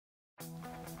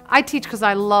I teach because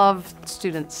I love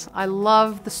students. I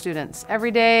love the students.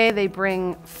 Every day they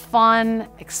bring fun,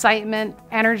 excitement,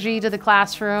 energy to the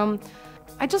classroom.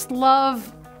 I just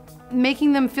love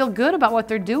making them feel good about what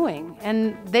they're doing.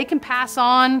 And they can pass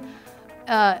on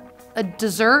a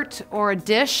dessert or a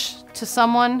dish to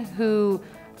someone who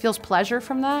feels pleasure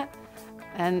from that.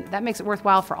 And that makes it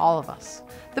worthwhile for all of us.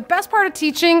 The best part of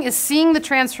teaching is seeing the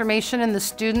transformation in the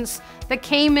students that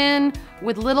came in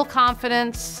with little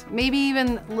confidence, maybe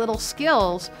even little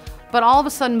skills, but all of a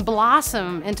sudden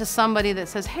blossom into somebody that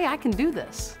says, hey, I can do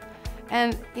this.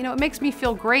 And you know, it makes me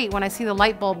feel great when I see the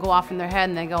light bulb go off in their head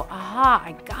and they go, aha,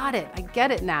 I got it, I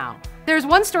get it now. There's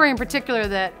one story in particular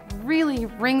that really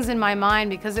rings in my mind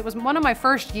because it was one of my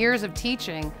first years of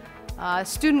teaching. A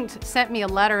student sent me a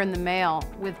letter in the mail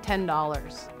with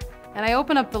 $10. And I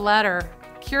opened up the letter,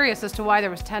 curious as to why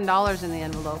there was $10 in the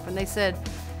envelope, and they said,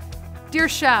 "Dear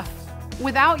chef,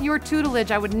 without your tutelage,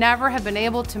 I would never have been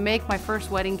able to make my first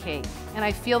wedding cake. And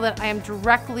I feel that I am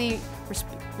directly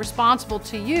responsible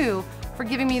to you for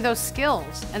giving me those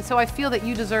skills. And so I feel that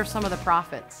you deserve some of the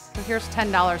profits. So here's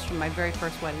 $10 from my very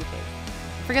first wedding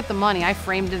cake." Forget the money, I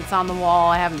framed it, it's on the wall,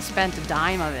 I haven't spent a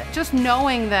dime of it. Just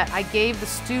knowing that I gave the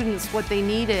students what they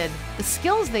needed, the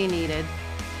skills they needed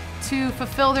to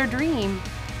fulfill their dream,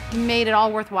 made it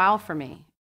all worthwhile for me.